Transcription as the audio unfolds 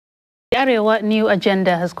The Arewa New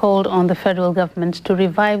Agenda has called on the federal government to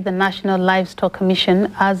revive the National Livestock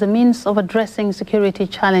Commission as a means of addressing security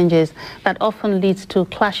challenges that often leads to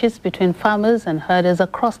clashes between farmers and herders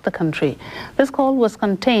across the country. This call was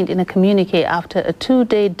contained in a communique after a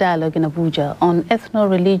two-day dialogue in Abuja on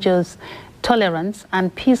ethno-religious tolerance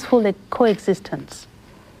and peaceful coexistence.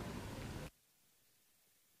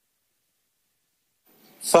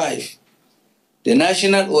 5. The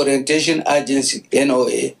National Orientation Agency,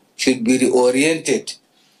 NOA, should be reoriented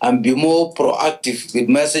and be more proactive with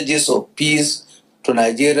messages of peace to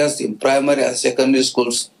Nigerians in primary and secondary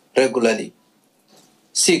schools regularly.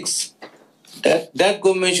 6. That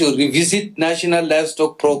government should revisit National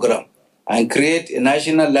Livestock Program and create a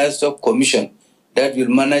National Livestock Commission that will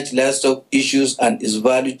manage livestock issues and its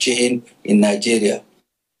value chain in Nigeria.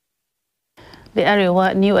 The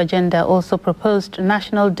Arewa New Agenda also proposed a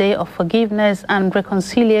National Day of Forgiveness and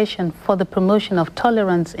Reconciliation for the promotion of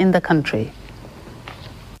tolerance in the country.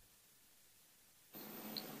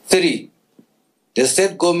 3. The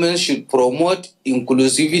state government should promote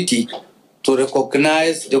inclusivity to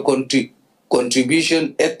recognize the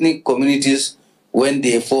contribution ethnic communities when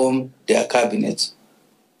they form their cabinets.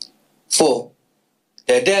 4.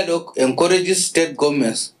 The dialogue encourages state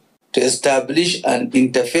governments to establish an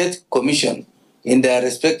interfaith commission in their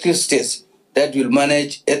respective states that will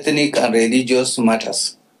manage ethnic and religious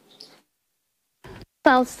matters.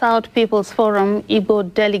 South People's Forum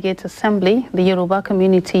Igbo Delegate Assembly, the Yoruba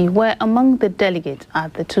community, were among the delegates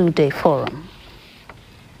at the two-day forum.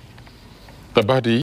 The body